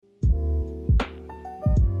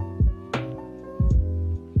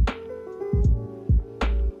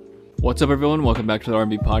What's up, everyone? Welcome back to the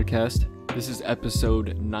R&B podcast. This is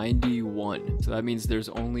episode 91. So that means there's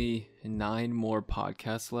only 9 more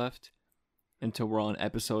podcasts left until we're on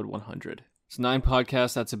episode 100. So 9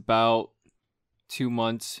 podcasts, that's about 2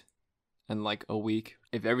 months and like a week.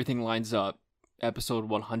 If everything lines up, episode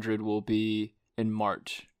 100 will be in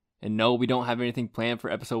March. And no, we don't have anything planned for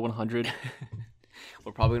episode 100.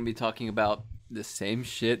 We're probably going to be talking about the same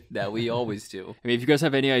shit that we always do. I mean, if you guys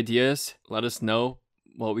have any ideas, let us know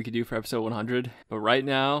what we could do for episode 100. But right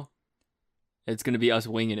now, it's going to be us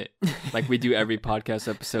winging it like we do every podcast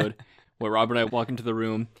episode, where Rob and I walk into the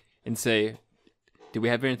room and say, do we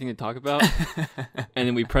have anything to talk about? And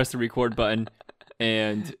then we press the record button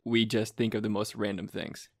and we just think of the most random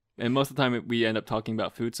things. And most of the time, we end up talking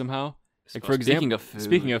about food somehow. Like, for example,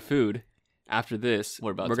 speaking of food, after this,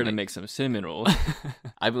 we're going to make some cinnamon rolls.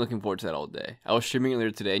 I've been looking forward to that all day. I was streaming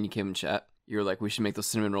earlier today and you came in chat. You were like, we should make those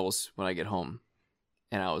cinnamon rolls when I get home.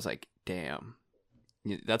 And I was like, damn.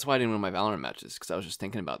 That's why I didn't win my Valorant matches, because I was just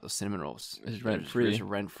thinking about those cinnamon rolls. It's rent-free. Just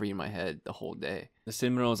rent-free in my head the whole day. The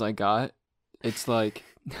cinnamon rolls I got, it's like,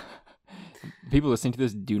 people listening to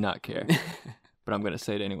this do not care. But I'm going to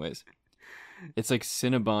say it anyways. It's like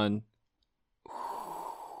Cinnabon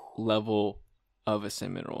level of a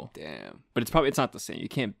cinnamon roll. Damn. But it's not the same. You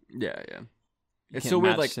can't. Yeah. It's so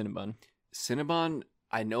weird, like Cinnabon. Cinnabon,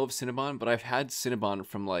 I know of Cinnabon, but I've had Cinnabon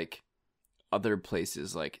from like other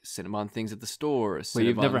places, like Cinnabon things at the store. Wait,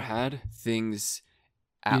 you've never had things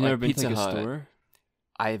at You've like never been Pizza to like Hut. a store?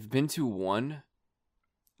 I've been to one,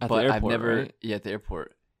 At but the airport, I've never right? yeah, at the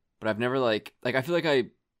airport. But I've never like I feel like I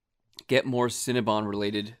get more Cinnabon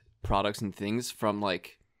related products and things from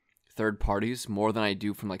like third parties more than I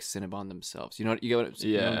do from like Cinnabon themselves. You know what I'm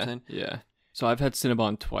saying? Yeah. So I've had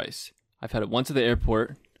Cinnabon twice. I've had it once at the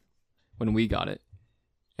airport when we got it.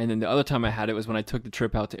 And then the other time I had it was when I took the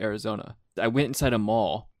trip out to Arizona. I went inside a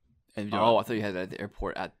mall. And Oh, I thought you had it at the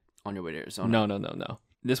airport on your way to Arizona. No.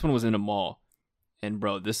 This one was in a mall. And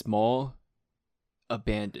bro, this mall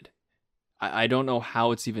abandoned. I don't know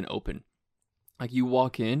how it's even open. Like, you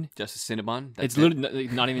walk in, Just a Cinnabon? it's literally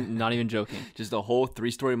not even joking. Just a whole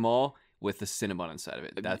 3-story mall with the Cinnabon inside of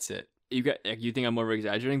it. That's it. You think I'm over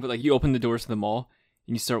exaggerating, but like, you open the doors to the mall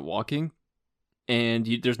and you start walking, and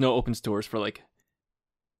there's no open stores for like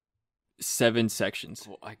 7 sections.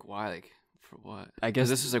 Well, like, why? Like, for what? I guess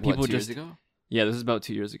this was like, people what, 2 years just- ago? Yeah, this is about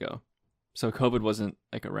 2 years ago. So COVID wasn't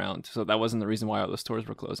like around. So that wasn't the reason why all the stores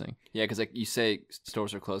were closing. Yeah, because like you say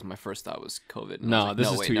stores are closed. My first thought was COVID. And I No, was like,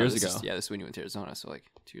 this is wait, 2 years this ago. This is when you went to Arizona. So like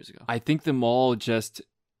 2 years ago. I think the mall just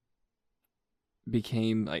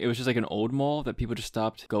became like, it was just like an old mall that people just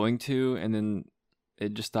stopped going to, and then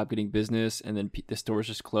it just stopped getting business, and then the stores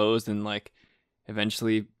just closed, and like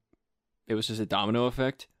eventually it was just a domino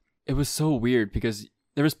effect. It was so weird because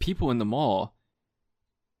there was people in the mall,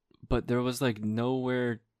 but there was like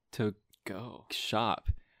nowhere to Go. shop.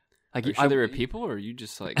 Like, Are you sure there were people, or are you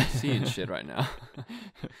just like seeing shit right now?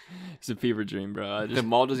 It's a fever dream, bro. The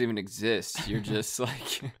mall doesn't even exist. You're just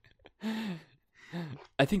like.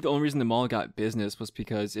 I think the only reason the mall got business was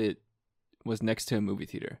because it was next to a movie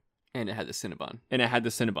theater. And it had the Cinnabon. And it had the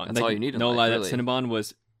Cinnabon. That's all you need in No life, lie, really. that Cinnabon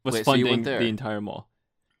was Wait, so you funding went there? the entire mall.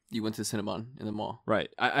 You went to the Cinnabon in the mall. Right.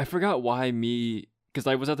 I forgot why because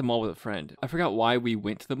I was at the mall with a friend. I forgot why we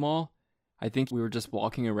went to the mall. I think we were just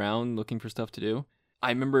walking around looking for stuff to do. I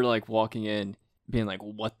remember like walking in being like,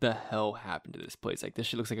 what the hell happened to this place? Like, this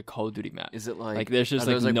shit looks like a Call of Duty map. Is it like There's just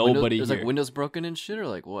are like those, nobody There's here. like windows broken and shit, or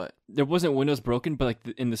like what? There wasn't windows broken, but like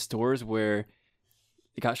in the stores where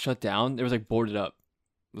it got shut down, there was like boarded up.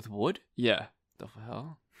 With wood? Yeah. The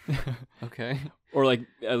hell? Okay. Or like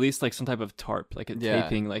at least like some type of tarp, like a Yeah,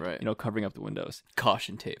 taping, like, right. covering up the windows.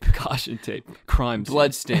 Caution tape. Caution tape. Crime scene.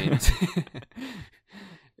 Blood stains.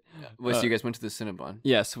 Wait, so Uh, you guys went to the Cinnabon?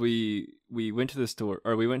 Yes, we went to the store,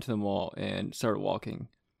 or we went to the mall and started walking.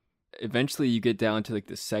 Eventually you get down to like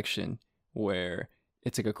this section where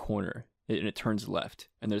it's like a corner and it turns left,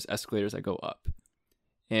 and there's escalators that go up.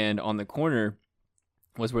 And on the corner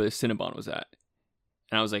was where the Cinnabon was at.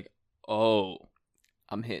 And I was like, oh,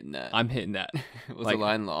 I'm hitting that. I'm hitting that. Was like- the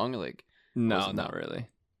line long? Like No, Was it not not? really.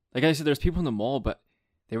 Like I said, there's people in the mall, but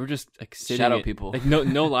they were just like sitting. Shadow people. Like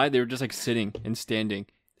no lie, they were just like sitting and standing.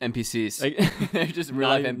 NPCs. Like They're just real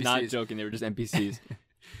life not, NPCs. not joking, they were just NPCs.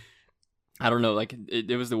 I don't know, like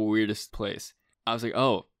it was the weirdest place. I was like,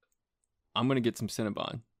 oh, I'm gonna get some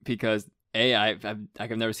Cinnabon because I've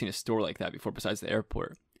never seen a store like that before besides the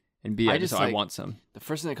airport, and B, I I want some. The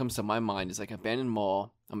first thing that comes to my mind is like abandoned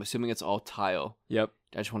mall. I'm assuming it's all tile. Yep.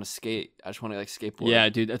 I just want to skate. I just want to like skateboard. Yeah,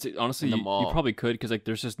 dude. That's honestly In the you mall. probably could because like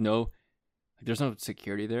there's no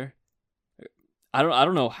security there. I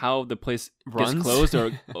don't know how the place Runs? gets closed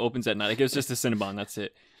or opens at night. Like, it was just a Cinnabon. That's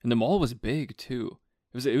it. And the mall was big too.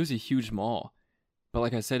 It was a huge mall. But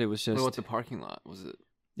like I said, it was just. What about the parking lot? Was it?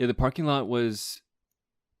 Yeah, the parking lot was.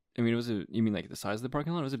 I mean, you mean like the size of the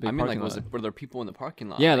parking lot? It was a big parking lot. Were there people in the parking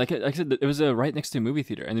lot? Yeah, like I said, it was right next to a movie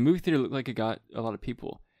theater, and the movie theater looked like it got a lot of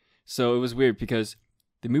people. So it was weird because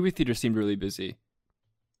the movie theater seemed really busy,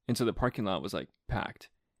 and so the parking lot was like packed.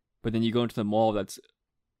 But then you go into the mall that's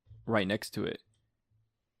right next to it,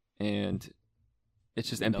 and it's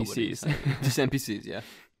just NPCs. Just NPCs, yeah.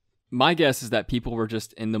 My guess is that people were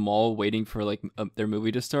just in the mall waiting for like their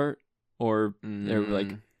movie to start, or they're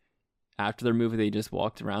like. After their movie, they just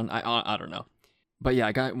walked around. I don't know, but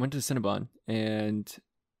yeah, went to Cinnabon and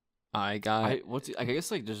I got. I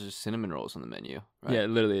guess like there's just cinnamon rolls on the menu. Right? Yeah,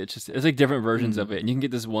 literally, it's like different versions of it, and you can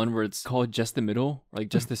get this one where it's called just the middle, or like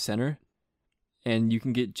just the center, and you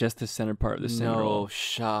can get just the center part of the cinnamon roll.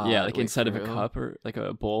 Shot. Yeah, like inside of a cup or like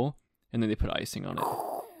a bowl, and then they put icing on it.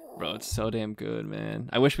 Bro, it's so damn good, man.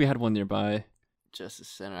 I wish we had one nearby. Just the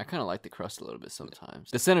center. I kind of like the crust a little bit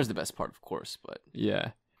sometimes. The center's the best part, of course, but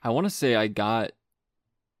yeah. I want to say I got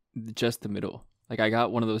just the middle. Like, I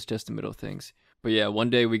got one of those just the middle things. But yeah, one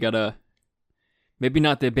day we gotta, maybe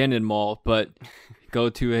not the abandoned mall, but go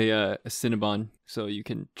to a Cinnabon so you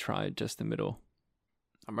can try just the middle.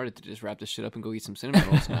 I'm ready to just wrap this shit up and go eat some cinnamon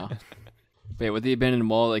rolls now. But yeah, with the abandoned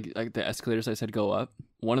mall, like the escalators I said go up,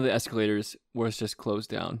 one of the escalators was just closed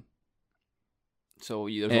down. So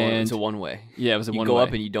it's a one way. Yeah, it was a one way. You go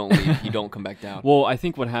up and you don't leave. You don't come back down. Well, I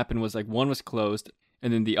think what happened was like one was closed,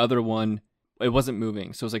 and then the other one, it wasn't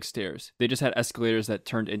moving, so it was like stairs. They just had escalators that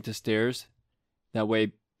turned into stairs. That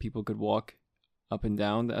way people could walk up and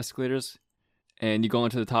down the escalators. And you go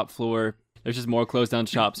onto the top floor, there's just more closed down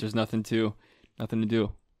shops. There's nothing to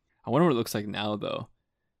do. I wonder what it looks like now, though.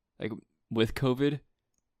 Like, with COVID,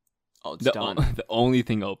 it's done. The only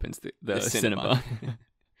thing opens, the cinema.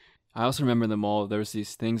 I also remember in the mall, there was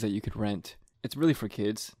these things that you could rent. It's really for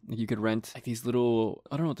kids. Like, you could rent like these little,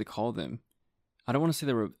 I don't know what to call them. I don't want to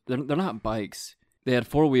say they're not bikes. They had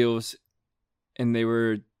 4 wheels, and they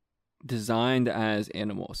were designed as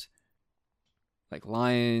animals, like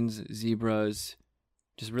lions, zebras,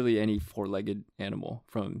 just really any 4-legged animal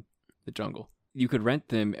from the jungle. You could rent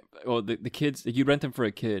them. Well, the kids, you'd rent them for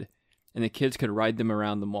a kid, and the kids could ride them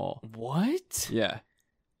around the mall. What? Yeah.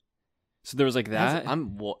 So there was like that,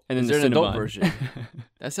 and then is there the an adult Cinnabon version?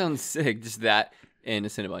 That sounds sick. Just that and a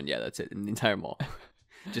Cinnabon. Yeah, that's it. In the entire mall.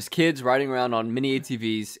 Just kids riding around on mini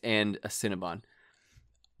ATVs and a Cinnabon.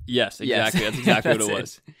 Yes, exactly. Yes. That's exactly That's what it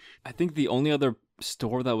was. I think the only other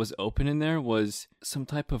store that was open in there was some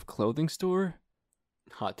type of clothing store.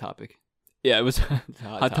 Hot Topic. Yeah, it was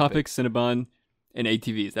Hot Topic, Cinnabon, and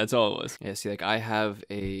ATVs. That's all it was. Yeah, see, like you have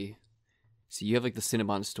like the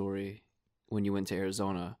Cinnabon story when you went to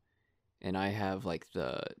Arizona, and I have like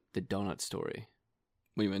the donut story.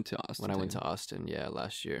 We went to Austin. When I went to Austin, yeah,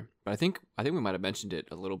 last year. But I think we might have mentioned it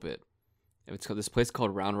a little bit. It's called this place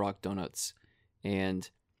called Round Rock Donuts, and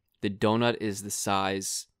the donut is the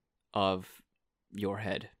size of your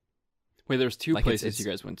head. Wait, there's two Like, places it's- you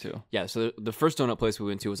guys went to. Yeah, so the first donut place we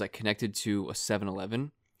went to was like connected to a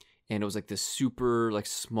 7-Eleven, and it was like this super like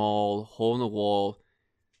small hole in the wall,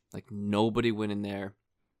 like nobody went in there,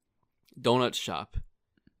 donut shop,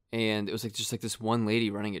 and it was like just like this one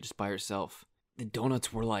lady running it just by herself. The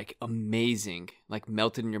donuts were like amazing, like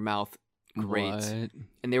melted in your mouth, great, What?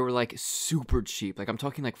 and they were like super cheap. Like I'm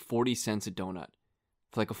talking like 40 cents a donut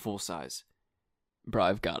for like a full size. Bro,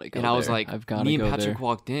 I've got to go And I was there. like, I've got to me and go Patrick there.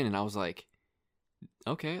 walked in, and I was like,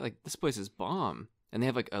 okay, like this place is bomb. And they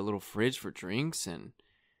have like a little fridge for drinks, and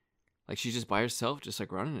like she's just by herself, just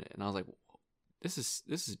like running it. And I was like, this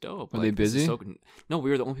is dope. Were Like, they this is busy? No, we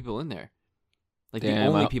were the only people in there. Like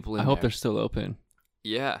Damn, the only people in I there. hope they're still open.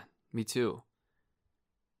 Yeah, me too.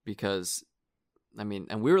 Because, I mean,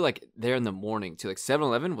 and we were like there in the morning too. Like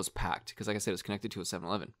 7-Eleven was packed because, like I said, it was connected to a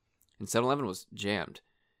 7-Eleven, and 7-Eleven was jammed.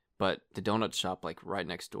 But the donut shop, like right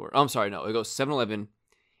next door. Oh, I'm sorry, no, it goes 7-Eleven,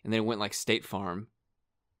 and then it went like State Farm,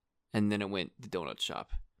 and then it went the donut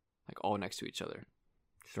shop, like all next to each other.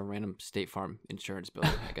 Just a random State Farm insurance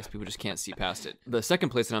building. I guess people just can't see past it. The second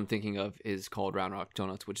place that I'm thinking of is called Round Rock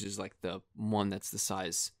Donuts, which is like the one that's the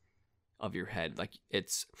size of your head. Like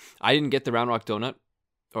I didn't get the Round Rock Donut.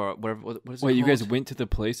 Or whatever. What is it called? Wait, you guys went to the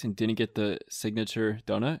place and didn't get the signature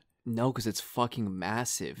donut? No, because it's fucking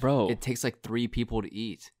massive, Bro. It takes like 3 people to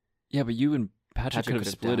eat. Yeah, but you and Patrick could have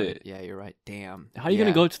could've split done it. Yeah, you're right. Damn. How are you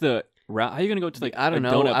gonna go to the? How are you gonna go to like I don't a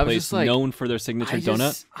know. donut I was place just like- known for their signature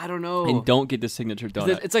donut I don't know. and don't get the signature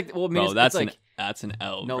donut? It's like, well, I mean, Bro, it's that's like, that's an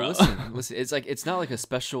L. no, bro. listen. It's like it's not like a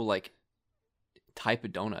special like type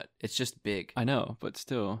of donut. It's just big. I know, but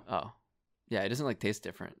still. Oh, yeah. It doesn't like taste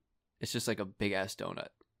different. It's just like a big ass donut.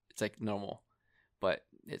 It's like normal, but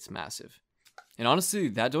it's massive. And honestly,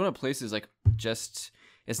 that donut place is like just.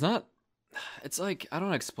 It's not. It's like I don't know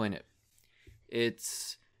how to explain it.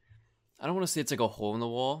 It's. I don't want to say it's like a hole in the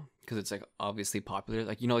wall because it's like obviously popular.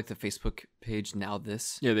 Like like the Facebook page Now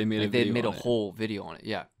This. Yeah, they made like a video they made a on it. whole video on it.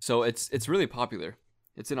 Yeah, so it's really popular.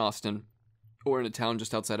 It's in Austin, or in a town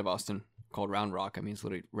just outside of Austin called Round Rock. I mean, it's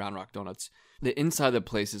literally Round Rock Donuts. The inside of the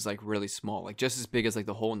place is like really small, like just as big as like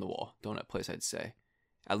the hole in the wall donut place. I'd say,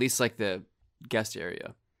 at least like the guest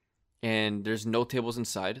area. And there's no tables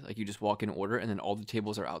inside. Like you just walk in and order, and then all the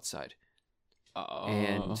tables are outside. Oh.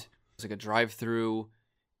 And it's like a drive-through,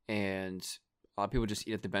 and a lot of people just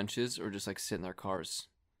eat at the benches or just like sit in their cars.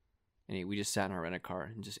 And we just sat in our rented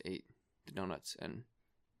car and just ate the donuts, and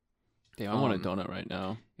Damn, I want a donut right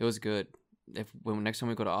now. it was good. When next time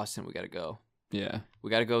we go to Austin, we gotta go. Yeah. We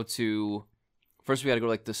gotta go to first. We gotta go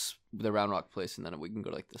to like the Round Rock place, and then we can go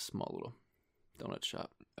to like this small little donut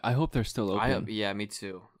shop. I hope they're still open. Yeah, me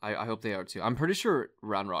too. I hope they are too. I'm pretty sure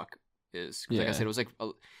Round Rock is. 'Cause like I Yeah. said, it was like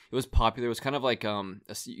it was popular. It was kind of like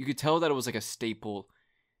you could tell that it was like a staple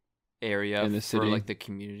area In the for city. like the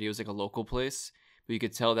community. It was like a local place, but you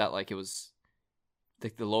could tell that like it was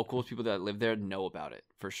like the locals, people that live there, know about it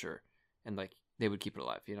for sure, and like they would keep it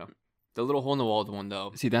alive. The little hole in the wall one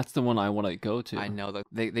though. See, that's the one I want to go to. I know that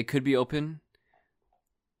they could be open.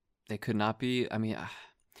 They could not be. I mean,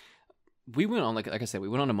 we went on like I said, we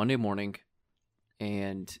went on a Monday morning,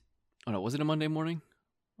 and oh no, was it a Monday morning,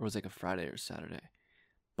 or was it like a Friday or Saturday?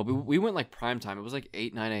 But we went like prime time. It was like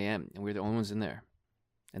 8-9 a.m. and we were the only ones in there,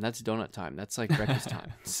 and that's donut time. That's like breakfast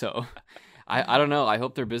time. So, I don't know. I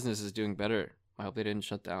hope their business is doing better. I hope they didn't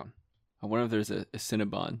shut down. I wonder if there's a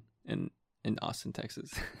Cinnabon in Austin,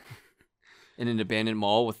 Texas. In an abandoned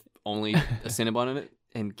mall with only a Cinnabon in it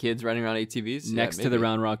and kids riding around ATVs. Yeah, Next to the maybe.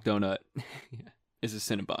 Round Rock Donut Yeah. is a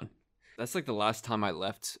Cinnabon. That's like the last time I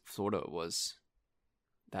left Florida was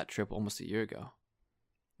that trip almost a year ago.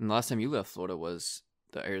 And the last time you left Florida was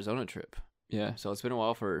the Arizona trip. Yeah. So it's been a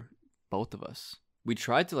while for both of us. We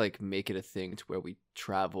tried to like make it a thing to where we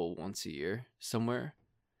travel once a year somewhere.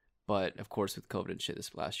 But of course with COVID and shit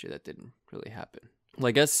this last year that didn't really happen. Well,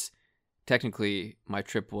 I guess technically my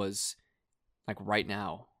trip was like right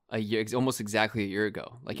now, a year, almost exactly a year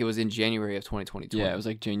ago. Like it was in January of 2020. Yeah, it was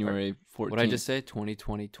like January 14th. What did I just say?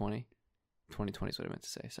 2020. 2020 is what I meant to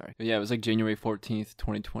say. Sorry. But yeah, it was like January 14th,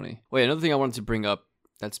 2020. Wait, another thing I wanted to bring up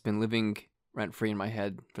that's been living rent-free in my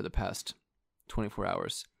head for the past 24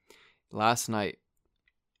 hours. Last night,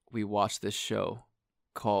 we watched this show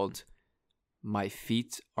called My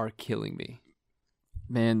Feet Are Killing Me.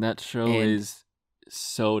 Man, that show And is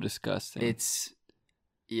so disgusting. It's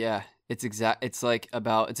like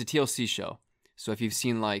about, it's a TLC show. So if you've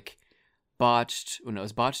seen like is Botched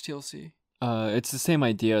TLC? It's the same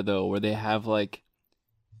idea though, where they have like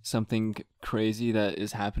something crazy that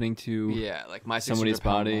is happening to Yeah, like My somebody's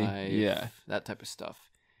 600 Pound body. Life, Yeah. that type of stuff.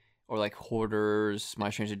 Or like Hoarders, My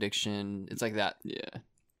Strange Addiction. It's like that. Yeah.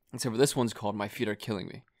 Except for this one's called My Feet Are Killing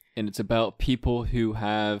Me. And it's about people who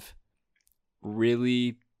have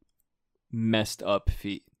really messed up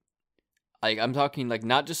feet. Like I'm talking like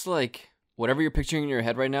not just like whatever you're picturing in your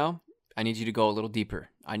head right now. I need you to go a little deeper.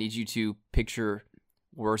 I need you to picture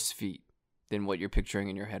worse feet than what you're picturing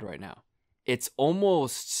in your head right now. It's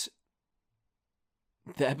almost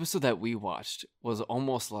the episode that we watched was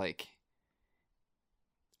almost like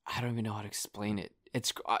I don't even know how to explain it.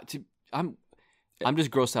 I'm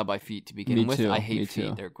just grossed out by feet to begin Me with. too, I me hate feet.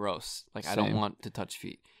 too. They're gross. Like I don't Same. want to touch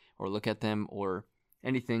feet or look at them or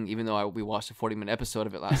anything. Even though we watched a 40-minute episode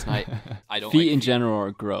of it last night, I don't. Feet like in general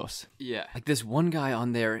are gross. Yeah, like this one guy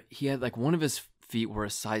on there, he had like one of his feet were a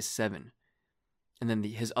size 7, and then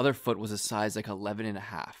his other foot was a size like 11 and a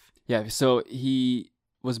half. Yeah, so he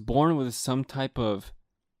was born with some type of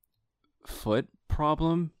foot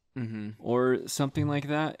problem Mm-hmm. or something like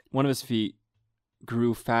that. One of his feet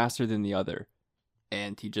grew faster than the other,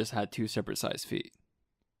 and he just had two separate size feet.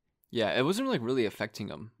 Yeah, it wasn't like really affecting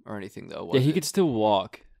him or anything though. Yeah, Was he it? could still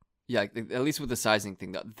walk. Yeah, at least with the sizing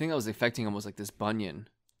thing. The thing that was affecting him was like this bunion,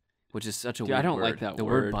 which is such a Dude, weird I don't word. like that the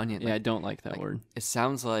word. bunion. Yeah, I Like, don't like that like, word. it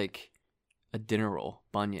sounds like a dinner roll,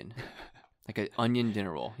 bunion, like an onion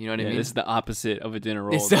dinner roll. You know what I Yeah, mean? this is the opposite of a dinner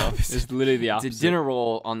roll. It's the though. opposite. It's literally the opposite. It's a dinner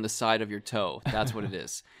roll on the side of your toe. That's what it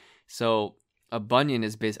is. So a bunion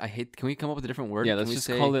is based. Can we come up with a different word? Yeah, Can let's we just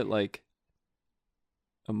say- call it like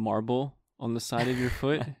a marble on the side of your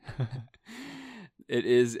foot. It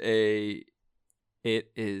is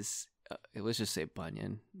let's just say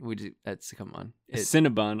bunion. That's come on. A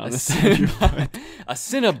Cinnabon on A the side of your foot. a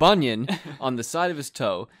Cinnabunion on the side of his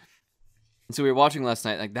toe. And so we were watching last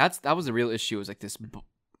night. Like that was the real issue. It was like this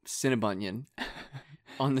Cinnabunion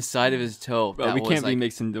on the side of his toe. Bro, that we was, can't be like,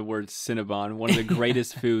 mixing the word Cinnabon, one of the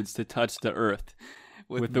greatest foods to touch the earth,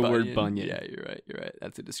 with the word bunion. Yeah, you're right. You're right.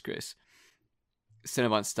 That's a disgrace.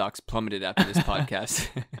 Cinnabon stocks plummeted after this podcast.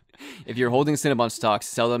 If you're holding Cinnabon stocks,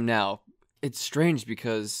 sell them now. It's strange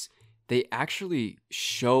because they actually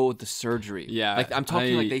show the surgery. Yeah, like I'm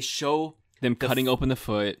talking like they show them cutting open the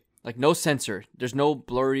foot. like no censor. There's no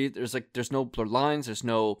blurry. There's no blurred lines. There's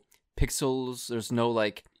no pixels. There's no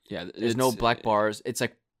like. Yeah, There's no black bars. It's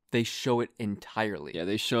like they show it entirely. Yeah,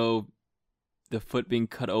 they show the foot being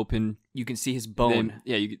cut open. You can see his bone.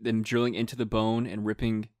 Them drilling into the bone and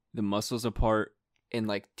ripping the muscles apart and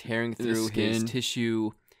like tearing the through his skin.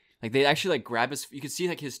 tissue. Like they actually like grab his. You can see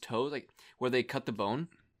like his toes, like where they cut the bone.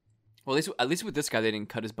 Well, at least with this guy, they didn't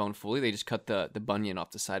cut his bone fully. They just cut the bunion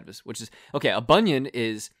off the side of his. Which is okay. A bunion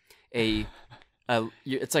is it's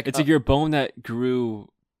like your bone that grew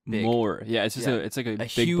big. More. Yeah, it's just it's like a big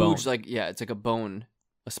huge bone. it's like a bone,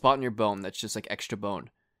 a spot in your bone that's just like extra bone,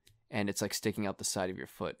 and it's like sticking out the side of your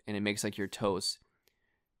foot, and it makes like your toes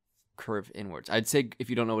curve inwards. I'd say if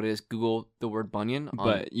you don't know what it is, Google the word bunion.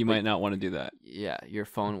 But you might not want to do that. Yeah, your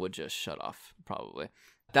phone would just shut off probably.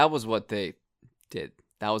 That was what they did.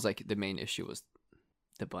 That was like the main issue was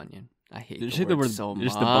the bunion. I hate the word so much.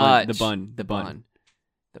 Just the bun. The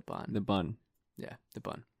bun. Yeah, the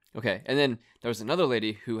bun. Okay, and then there was another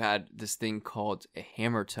lady who had this thing called a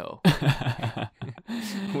hammer toe,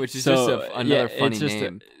 which is another funny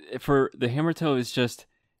name. For the hammer toe is just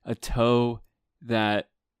a toe that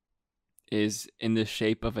is in the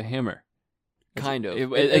shape of a hammer. Kind of.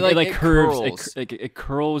 It curves. It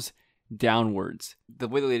curls downwards. The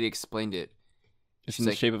way the lady explained it, it's in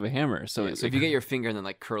the shape of a hammer. So if you get your finger and then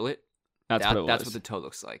like curl it, that's what it was. That's what the toe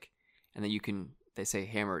looks like. And then they say a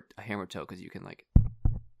hammer toe because you can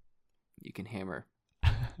hammer.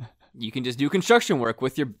 You can just do construction work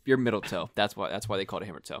with your middle toe. That's why they call it a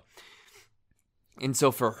hammer toe. And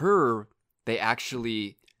so for her, they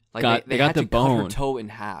actually they got the bone. Cut her toe in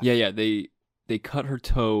half. Yeah. They cut her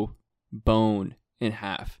toe bone in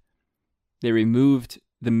half. They removed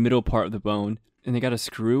the middle part of the bone, and they got a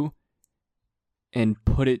screw and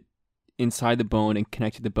put it inside the bone and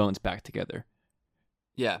connected the bones back together.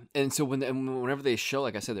 Yeah, and so whenever they show,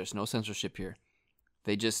 like I said, there's no censorship here.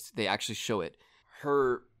 They actually show it.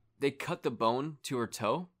 They cut the bone to her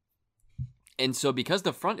toe, and so because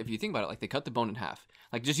the front, if you think about it, like they cut the bone in half.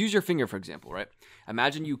 Like just use your finger for example, right?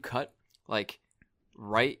 Imagine you cut like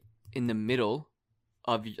right in the middle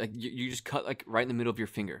of you just cut like right in the middle of your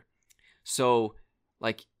finger. So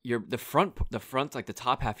like the front like the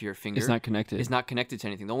top half of your finger is not connected. Is not connected to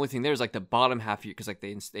anything. The only thing there is like the bottom half of your, because like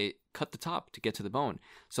they cut the top to get to the bone.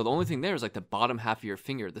 So the only thing there is like the bottom half of your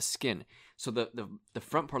finger, the skin. So the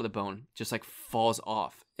front part of the bone just like falls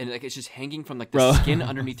off, and like it's just hanging from like the skin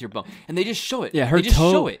underneath your bone. And they just show it. Yeah,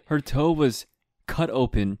 her toe was cut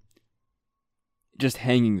open, just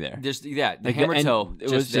hanging there. Just the hammer toe. It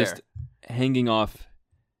was just hanging off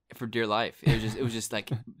for dear life. It was just like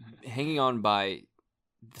hanging on by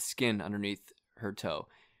the skin underneath her toe.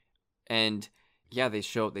 And yeah, it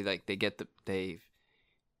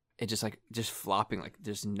just flopping, like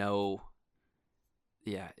there's no,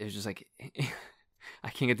 yeah, it was just like I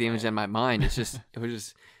can't get the image in my mind. It was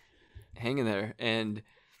just hanging there. And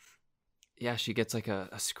yeah, she gets like a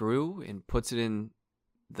screw and puts it in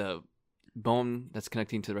the bone that's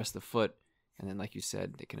connecting to the rest of the foot, and then like you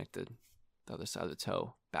said, they connected the other side of the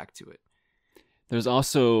toe back to it. There's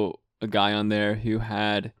also a guy on there who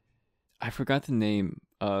had, I forgot the name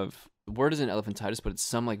of, the word isn't elephantitis, but it's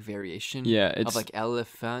some like variation. Yeah, of like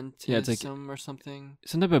elephantism it's like or something.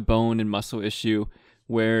 Some type of bone and muscle issue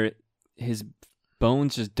where his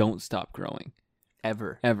bones just don't stop growing.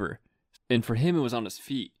 Ever. And for him, it was on his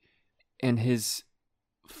feet. And his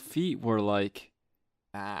feet were like,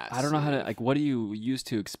 massive. I don't know how to, like, what do you use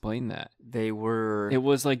to explain that? They were. It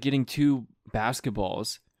was like getting two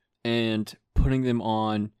basketballs and putting them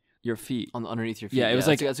on your feet. Underneath your feet. Yeah, it was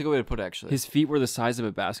like, that's a good way to put it, actually. His feet were the size of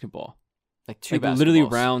a basketball. Like two like basketballs. Literally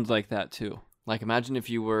round like that, too. Like, imagine if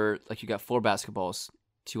you were, like, you got 4 basketballs,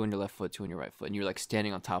 2 on your left foot, 2 on your right foot, and you're, like,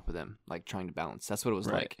 standing on top of them, like, trying to balance. That's what it was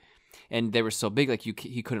like. And they were so big, like,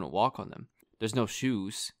 he couldn't walk on them. There's no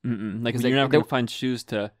shoes. Like, you're not going to find shoes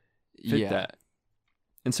to fit that.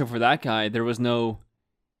 And so for that guy, there was no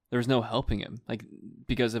helping him. Like,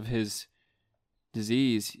 because of his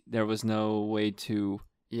disease, there was no way to.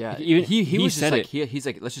 Yeah, even he was said just like he's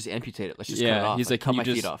like, let's just amputate it. Let's just cut it off. He's like, cut my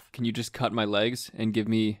feet off. Can you just cut my legs and give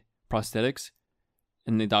me prosthetics,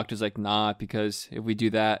 and the doctor's like, nah, because if we do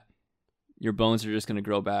that, your bones are just gonna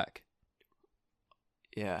grow back.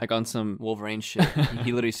 Yeah. Like on some Wolverine shit.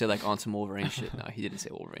 He literally said like on some Wolverine shit. No, he didn't say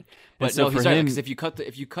Wolverine. But so no, he's for right, him- because if you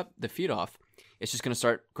cut the feet off, it's just gonna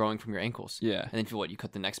start growing from your ankles. yeah. And then if you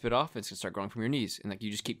cut the next bit off, it's gonna start growing from your knees. And like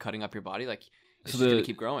you just keep cutting up your body, like it's So just gonna the-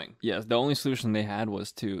 keep growing. Yeah, the only solution they had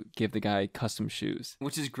was to give the guy custom shoes.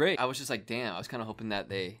 Which is great. I was just like, damn, I was kinda hoping that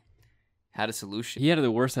they had a solution. He had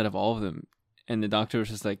the worst out of all of them, and the doctor was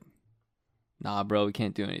just like, nah, bro, we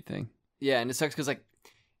can't do anything. Yeah, and it sucks because like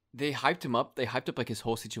they hyped him up. They hyped up like his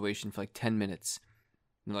whole situation for like 10 minutes.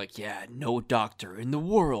 And they're like, yeah, no doctor in the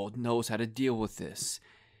world knows how to deal with this.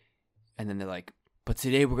 And then they're like, but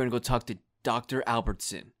today we're gonna go talk to Dr.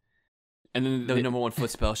 Albertson, And then the number one foot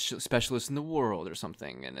specialist in the world or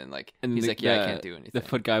something. And then like and he's the- like, yeah, I the- can't do anything. The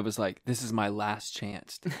foot guy was like, this is my last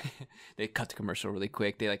chance. They cut the commercial really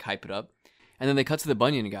quick. They like hype it up, and then they cut to the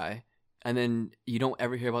Bunyan guy, and then you don't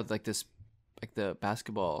ever hear about like this, like the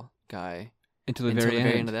basketball guy Until the until very the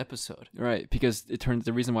very end. end of the episode. Right, because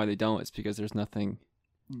the reason why they don't is because there's nothing.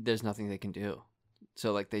 There's nothing they can do.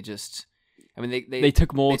 So like they just, I mean they They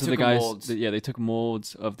took molds of the took guy's. molds. They took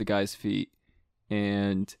molds of the guy's feet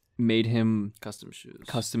and made him custom shoes,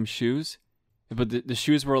 custom shoes. But the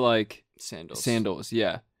shoes were like sandals,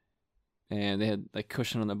 yeah. And they had like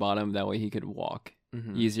cushion on the bottom. That way he could walk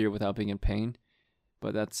Mhm. easier without being in pain.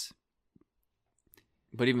 But that's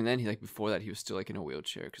But even then, he like before that, he was still like in a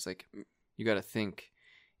wheelchair because like you got to think,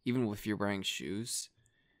 even if you're wearing shoes,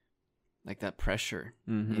 like that pressure,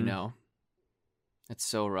 you mhm. know, it's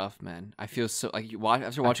so rough, man. I feel so like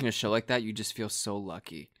after watching a show like that, you just feel so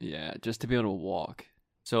lucky. Yeah, just to be able to walk.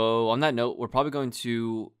 So on that note, we're probably going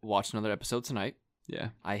to watch another episode tonight. Yeah.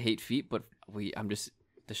 I hate feet, but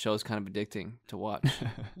the show is kind of addicting to watch.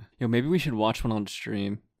 Yo, maybe we should watch one on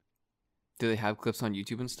stream. Do they have clips on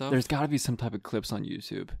YouTube and stuff? There's got to be some type of clips on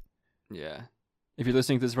YouTube. Yeah. If you're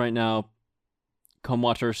listening to this right now, come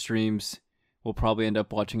watch our streams. We'll probably end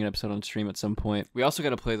up watching an episode on stream at some point. We also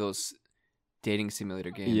got to play those dating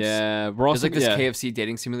simulator games. Yeah, we're There's also like this yeah. KFC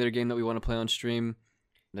dating simulator game that we want to play on stream.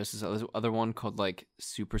 There's this other one called like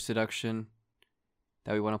Super Seduction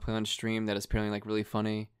that we want to play on stream that is apparently like really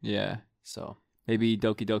funny. Yeah, So maybe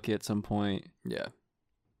Doki Doki at some point. yeah.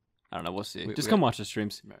 I don't know. We'll see. We Just got- come watch the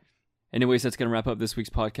streams. Right. Anyways, that's gonna wrap up this week's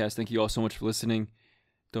podcast. Thank you all so much for listening.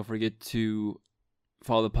 Don't forget to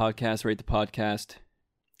follow the podcast, rate the podcast.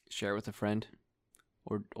 Share it with a friend,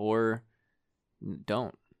 or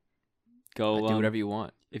don't. Go Do whatever you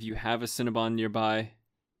want. If you have a Cinnabon nearby,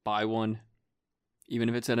 buy one, even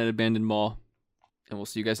if it's at an abandoned mall. And we'll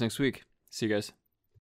see you guys next week. See you guys.